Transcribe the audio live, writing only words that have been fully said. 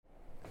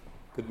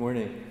Good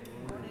morning.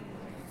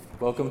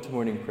 Welcome to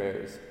morning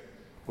prayers.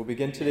 We'll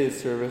begin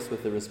today's service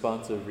with a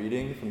responsive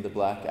reading from the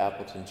Black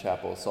Appleton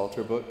Chapel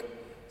Psalter Book,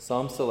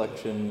 Psalm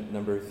selection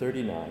number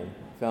 39,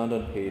 found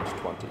on page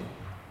 20.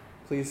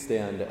 Please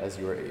stand as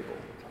you are able.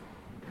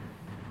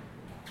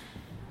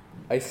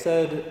 I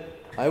said,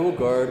 I will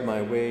guard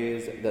my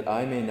ways that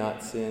I may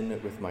not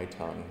sin with my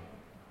tongue.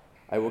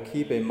 I will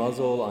keep a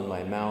muzzle on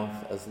my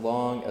mouth as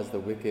long as the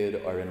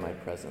wicked are in my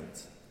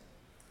presence.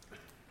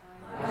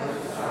 I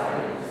was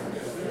silent and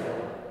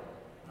still.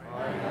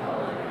 I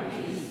held my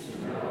peace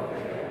to no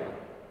avail.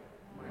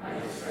 My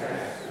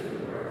distress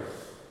grew worse.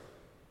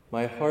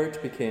 My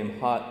heart became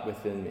hot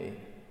within me.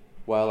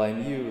 While I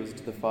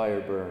mused, the fire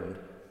burned.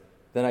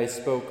 Then I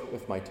spoke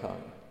with my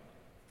tongue.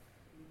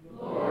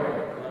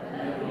 Lord,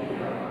 let me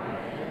know my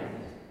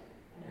end,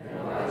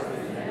 and what is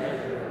the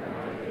measure of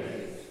my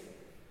days.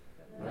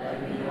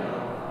 Let me know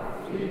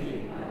how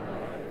fleeting my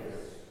life is.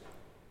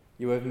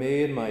 You have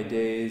made my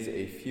days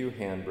a few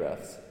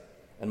handbreadths,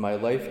 and my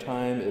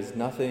lifetime is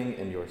nothing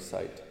in your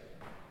sight.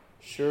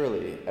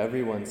 Surely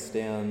everyone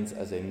stands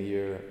as a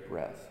mere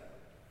breath.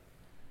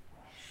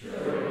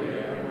 Surely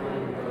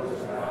everyone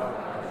goes about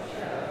out of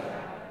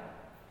shadow.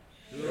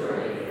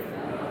 Surely for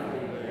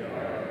nothing they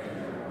are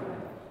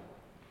eternal.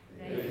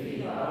 They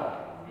heap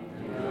up and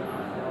do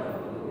not know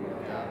who will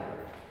gather.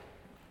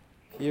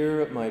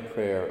 Hear my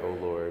prayer, O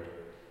Lord,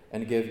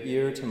 and give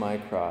ear to my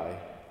cry.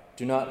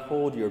 Do not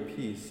hold your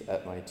peace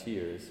at my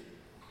tears.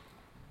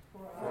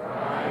 For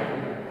I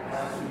am a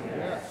passing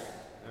guest,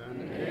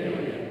 an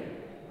alien,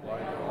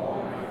 like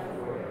all my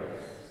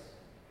foreigners.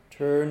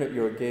 Turn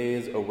your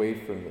gaze away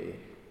from me,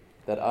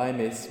 that I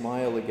may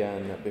smile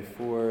again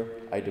before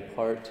I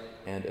depart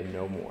and am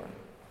no more.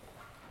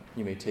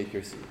 You may take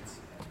your seats.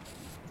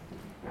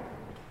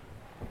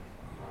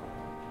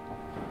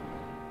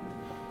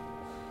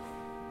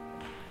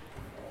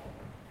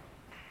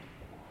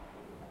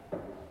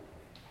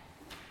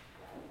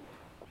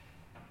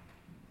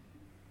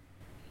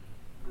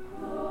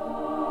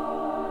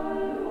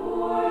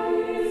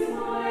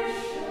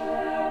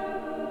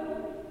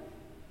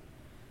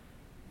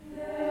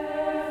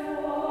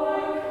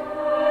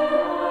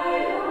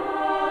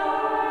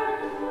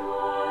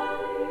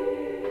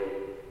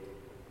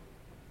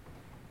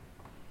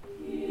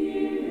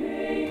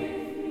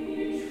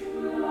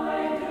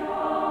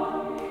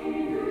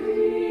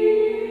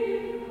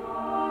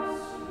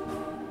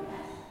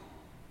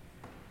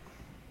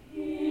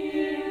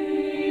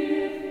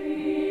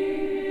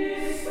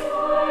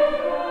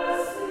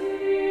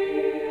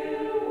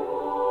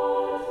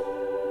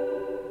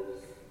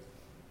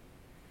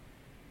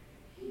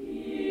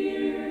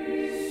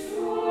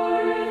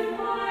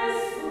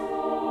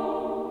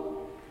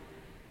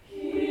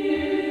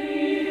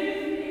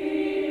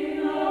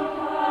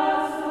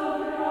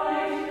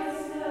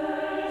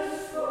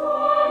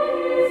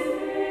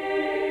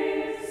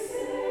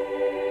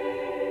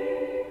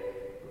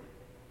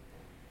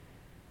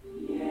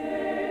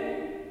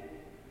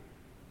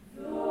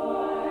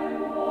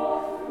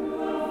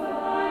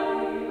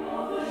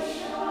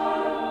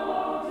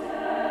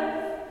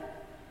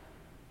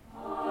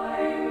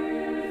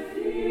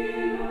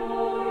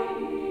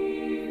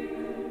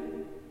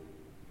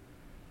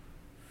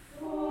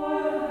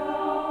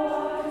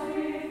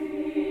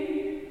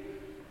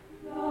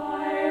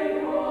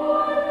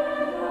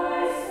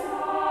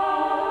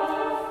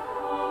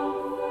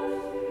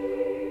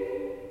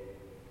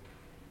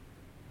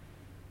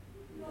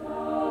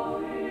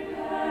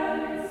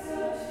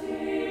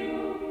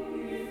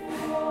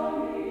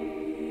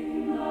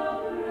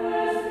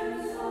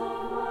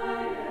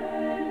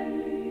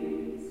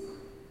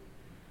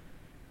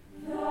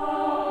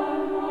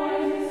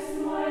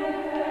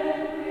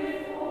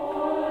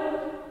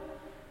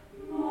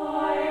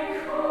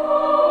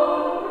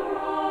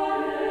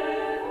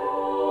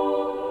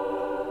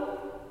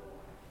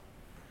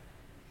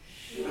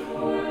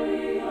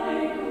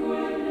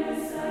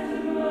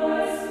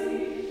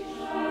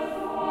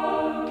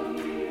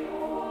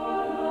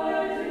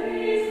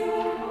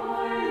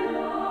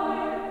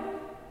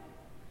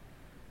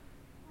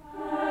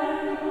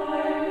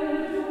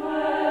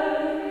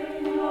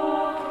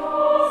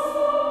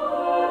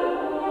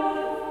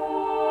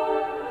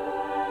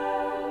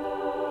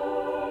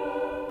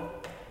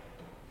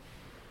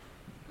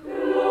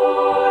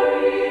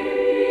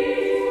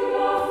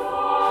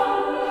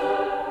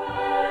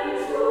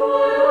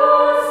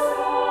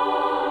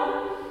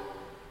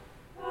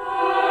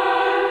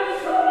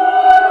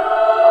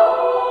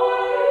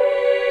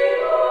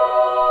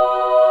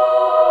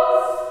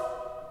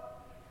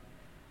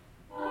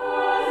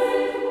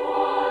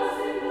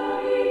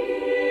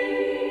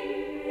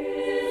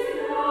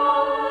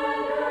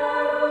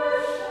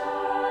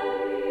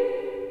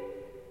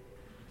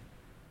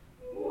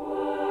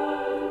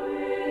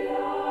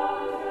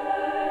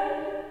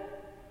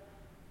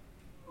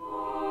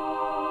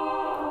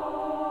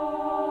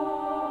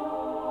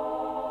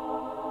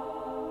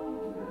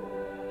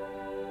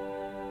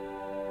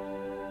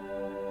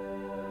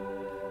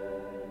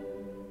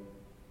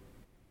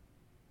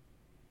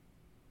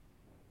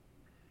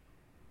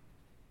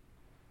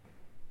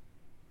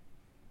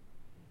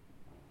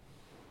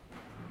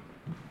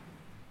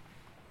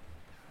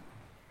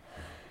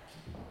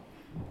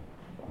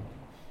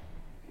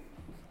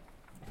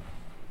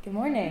 Good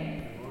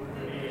morning. Good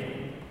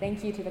morning.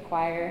 Thank you to the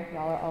choir.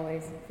 Y'all are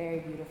always very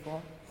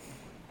beautiful.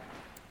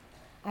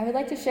 I would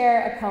like to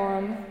share a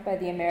poem by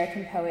the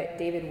American poet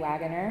David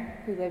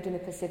Wagoner, who lived in the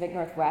Pacific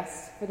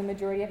Northwest for the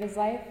majority of his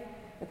life.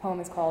 The poem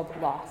is called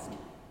Lost.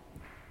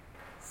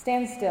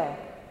 Stand still.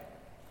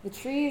 The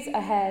trees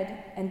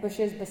ahead and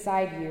bushes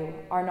beside you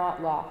are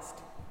not lost.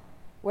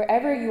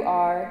 Wherever you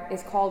are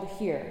is called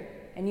here,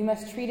 and you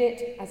must treat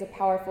it as a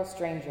powerful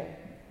stranger,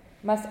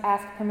 must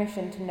ask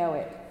permission to know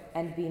it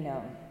and be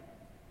known.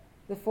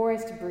 The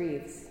forest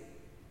breathes.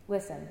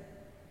 Listen.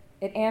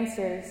 It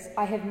answers,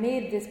 I have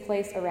made this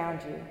place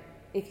around you.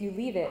 If you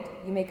leave it,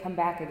 you may come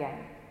back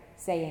again,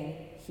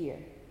 saying, here.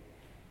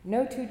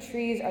 No two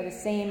trees are the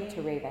same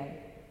to raven.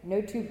 No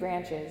two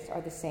branches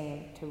are the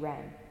same to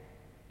wren.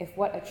 If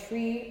what a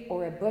tree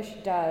or a bush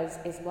does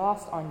is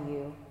lost on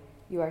you,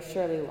 you are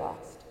surely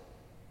lost.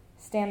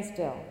 Stand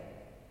still.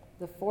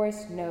 The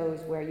forest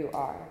knows where you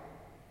are.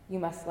 You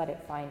must let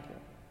it find you.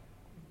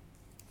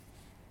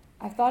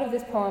 I've thought of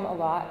this poem a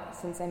lot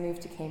since I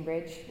moved to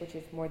Cambridge, which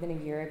is more than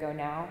a year ago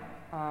now.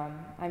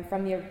 I'm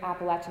from the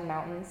Appalachian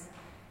Mountains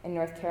in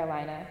North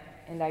Carolina,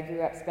 and I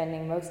grew up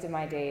spending most of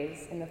my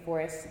days in the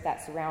forests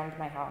that surround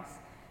my house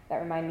that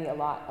remind me a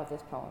lot of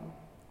this poem.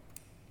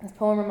 This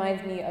poem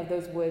reminds me of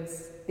those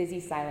woods'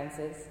 busy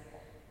silences,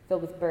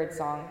 filled with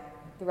birdsong,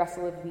 the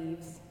rustle of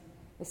leaves,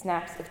 the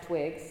snaps of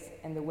twigs,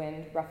 and the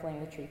wind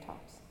ruffling the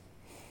treetops.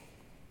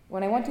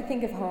 When I want to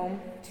think of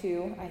home,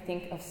 too, I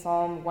think of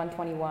Psalm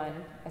 121,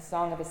 a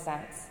song of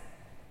ascents.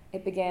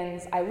 It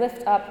begins, I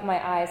lift up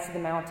my eyes to the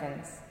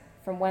mountains,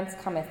 from whence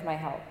cometh my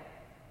help.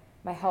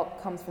 My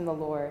help comes from the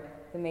Lord,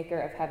 the maker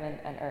of heaven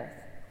and earth.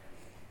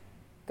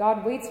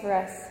 God waits for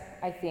us,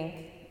 I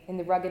think, in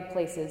the rugged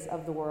places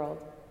of the world,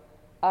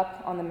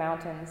 up on the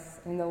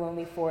mountains, in the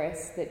lonely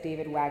forests that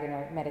David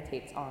Wagoner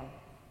meditates on.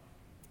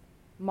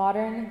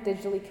 Modern,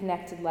 digitally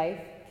connected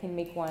life can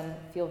make one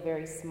feel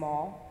very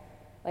small,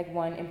 like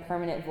one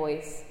impermanent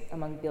voice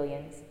among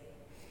billions.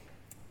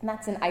 And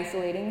that's an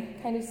isolating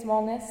kind of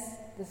smallness.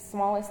 The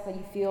smallest that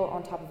you feel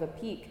on top of a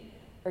peak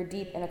or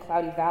deep in a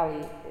cloudy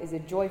valley is a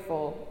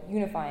joyful,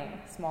 unifying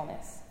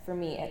smallness, for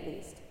me at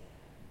least.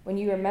 When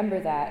you remember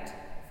that,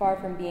 far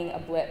from being a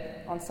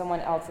blip on someone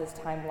else's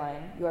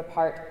timeline, you are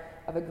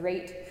part of a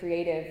great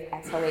creative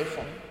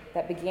exhalation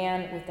that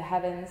began with the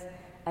heavens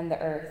and the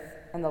earth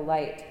and the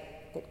light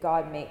that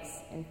God makes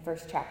in the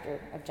first chapter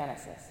of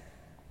Genesis.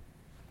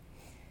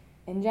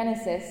 In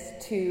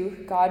Genesis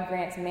 2, God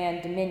grants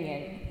man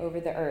dominion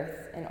over the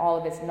earth and all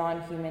of its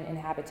non-human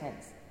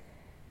inhabitants.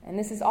 And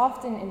this is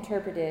often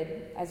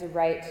interpreted as a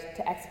right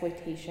to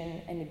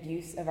exploitation and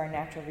abuse of our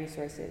natural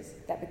resources,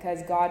 that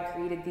because God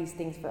created these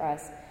things for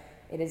us,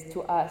 it is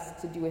to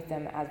us to do with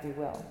them as we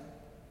will.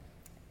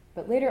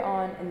 But later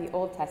on in the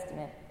Old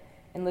Testament,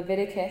 in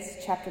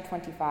Leviticus chapter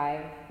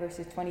 25,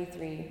 verses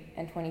 23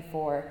 and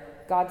 24,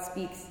 God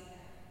speaks,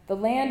 the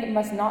land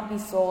must not be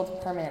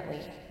sold permanently,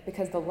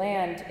 because the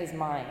land is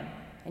mine,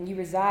 and you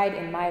reside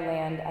in my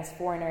land as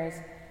foreigners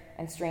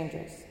and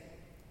strangers.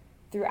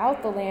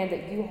 Throughout the land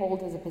that you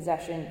hold as a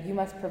possession, you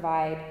must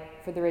provide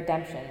for the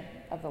redemption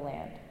of the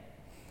land.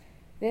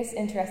 This,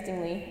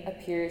 interestingly,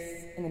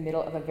 appears in the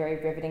middle of a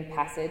very riveting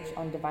passage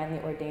on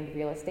divinely ordained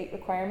real estate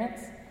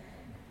requirements,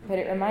 but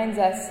it reminds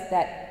us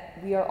that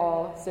we are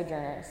all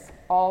sojourners,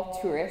 all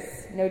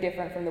tourists, no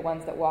different from the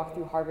ones that walk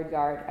through Harvard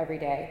Yard every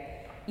day,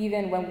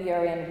 even when we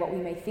are in what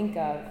we may think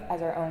of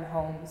as our own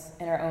homes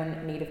and our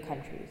own native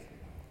countries.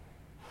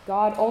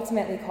 God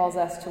ultimately calls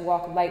us to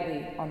walk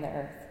lightly on the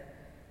earth,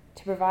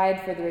 to provide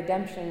for the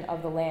redemption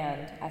of the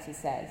land, as he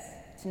says,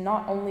 to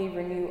not only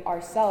renew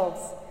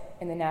ourselves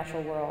in the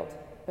natural world,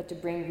 but to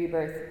bring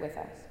rebirth with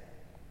us.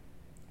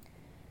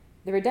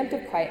 The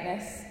redemptive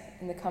quietness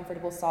and the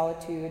comfortable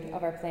solitude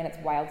of our planet's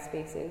wild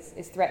spaces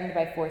is threatened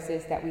by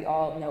forces that we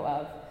all know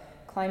of: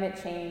 climate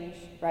change,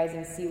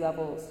 rising sea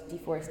levels,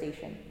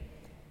 deforestation.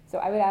 So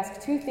I would ask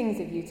two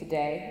things of you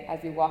today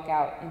as we walk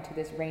out into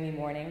this rainy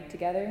morning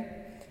together.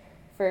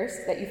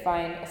 First, that you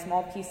find a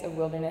small piece of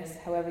wilderness,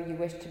 however you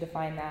wish to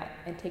define that,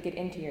 and take it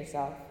into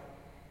yourself.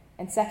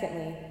 And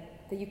secondly,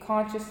 that you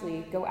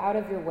consciously go out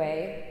of your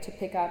way to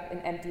pick up an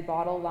empty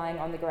bottle lying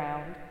on the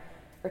ground,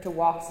 or to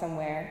walk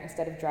somewhere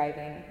instead of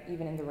driving,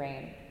 even in the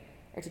rain,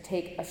 or to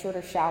take a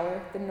shorter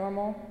shower than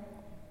normal,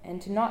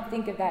 and to not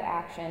think of that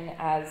action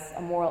as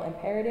a moral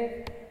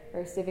imperative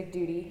or a civic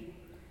duty,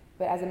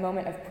 but as a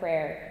moment of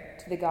prayer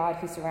to the God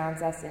who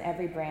surrounds us in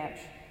every branch,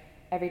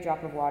 every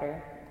drop of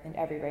water, and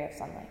every ray of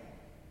sunlight.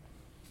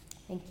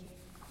 Thank you.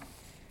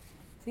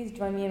 Please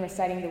join me in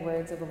reciting the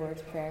words of the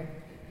Lord's Prayer.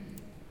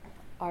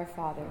 Our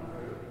Father,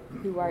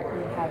 who art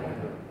in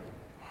heaven,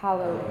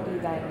 hallowed be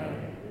thy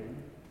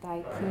name.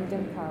 Thy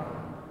kingdom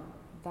come,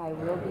 thy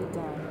will be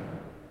done,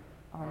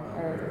 on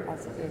earth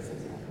as it is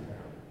in heaven.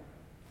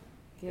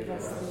 Give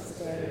us this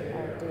day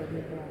our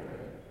daily bread,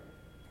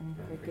 and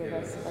forgive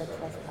us our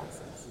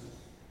trespasses,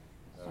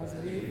 as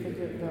we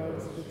forgive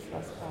those who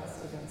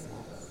trespass against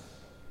us.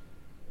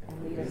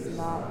 And lead us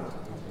not into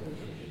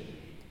temptation,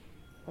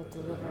 but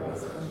deliver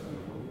us from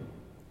evil.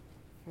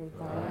 For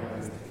thine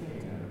is the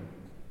kingdom,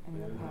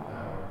 and the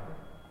power,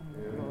 and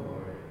the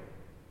glory,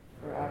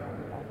 forever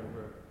and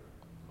ever.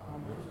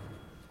 Amen.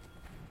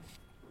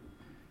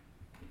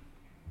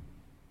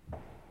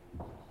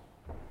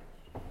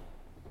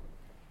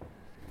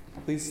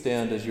 Please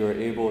stand as you are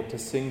able to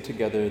sing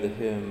together the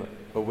hymn,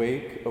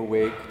 Awake,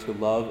 Awake to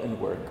Love and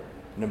Work,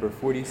 number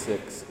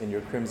 46 in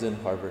your Crimson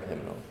Harvard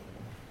hymnal.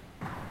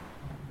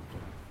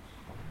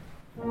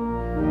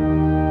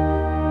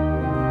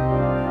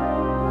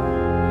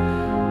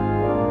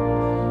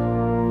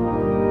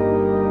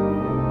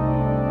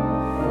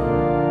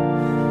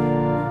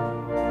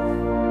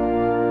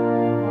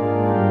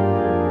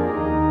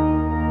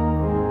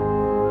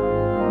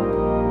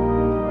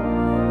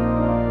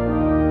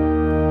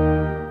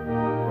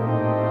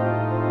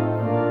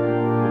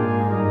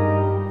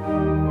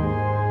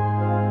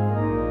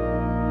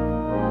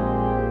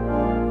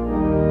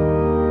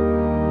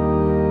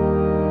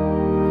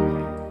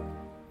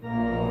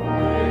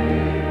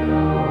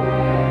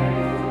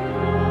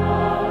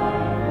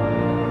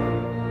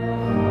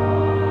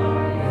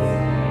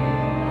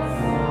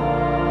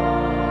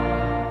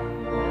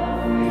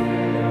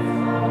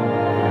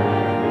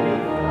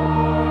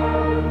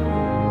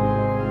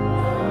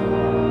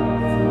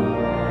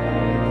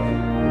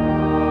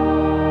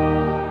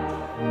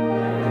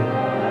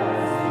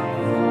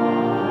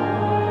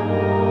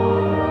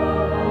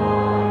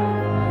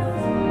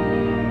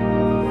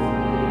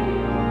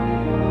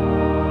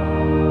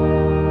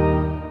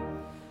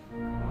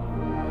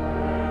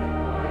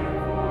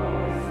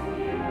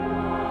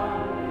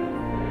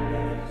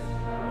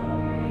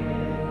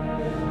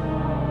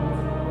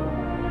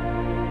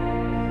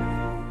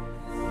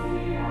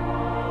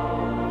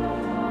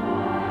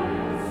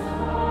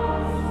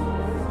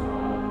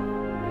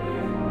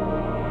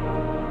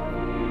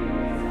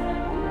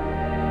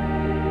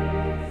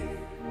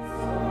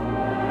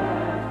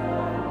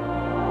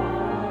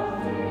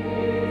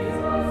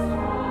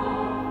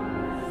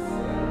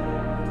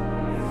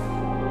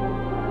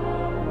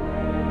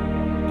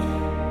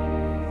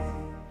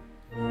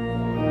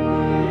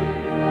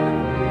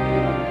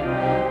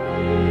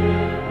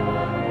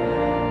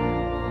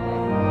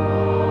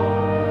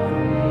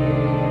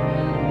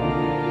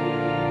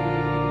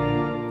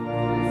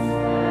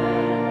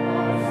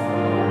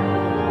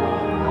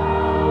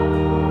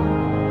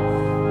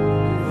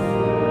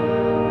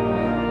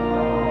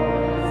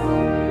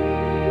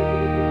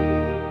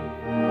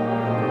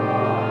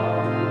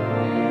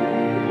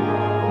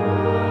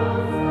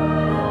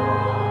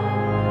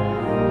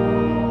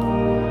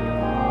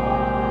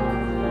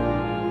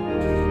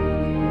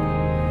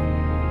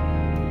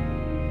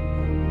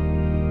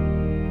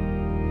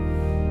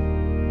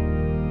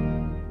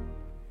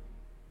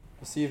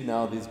 Receive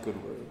now these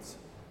good words.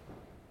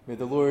 May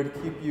the Lord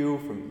keep you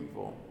from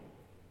evil,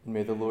 and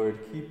may the Lord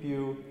keep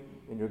you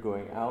in your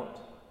going out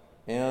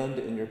and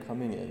in your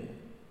coming in,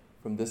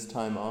 from this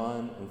time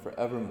on and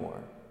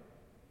forevermore.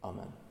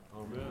 Amen.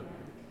 Amen.